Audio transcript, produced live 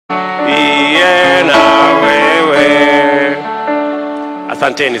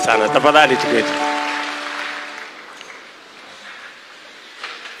Asanteni sana. Tafadhali tuketi.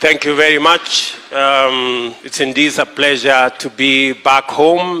 Thank you very much. It's indeed a pleasure to be back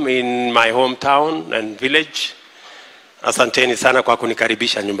home in my hometown and village. Asanteni sana kwa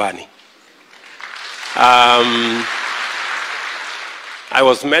kunikaribisha nyumbani. I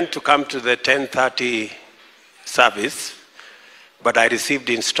was meant to come to the 10:30 service, but I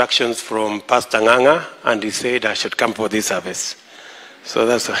received instructions from Pastor Nganga, and he said I should come for this service. So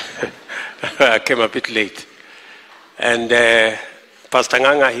that's why I came a bit late. And Pastor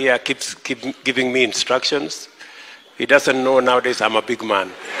Nganga here keeps giving me instructions. He doesn't know nowadays I'm a big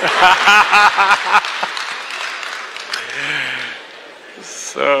man.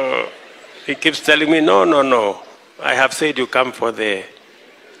 So he keeps telling me, no. I have said you come for this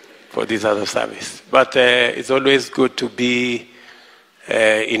other service. But it's always good to be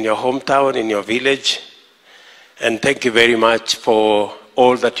in your hometown, in your village. And thank you very much for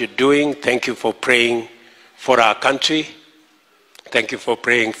all that you're doing. Thank you for praying for our country. Thank you for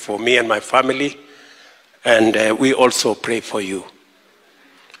praying for me and my family. And we also pray for you.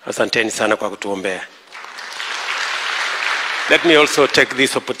 Asanteni sana kwa kutuombea. Let me also take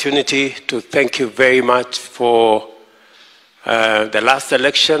this opportunity to thank you very much for the last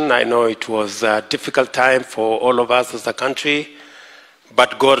election. I know it was a difficult time for all of us as a country,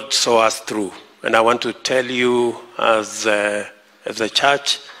 but God saw us through. And I want to tell you as a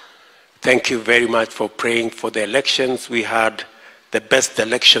church, thank you very much for praying for the elections. We had the best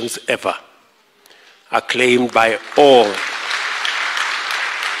elections ever, acclaimed by all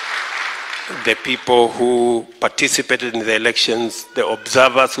the people who participated in the elections, the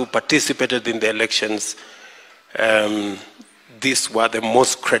observers who participated in the elections. These were the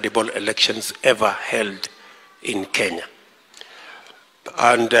most credible elections ever held in Kenya.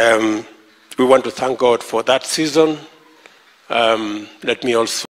 And we want to thank God for that season. Let me also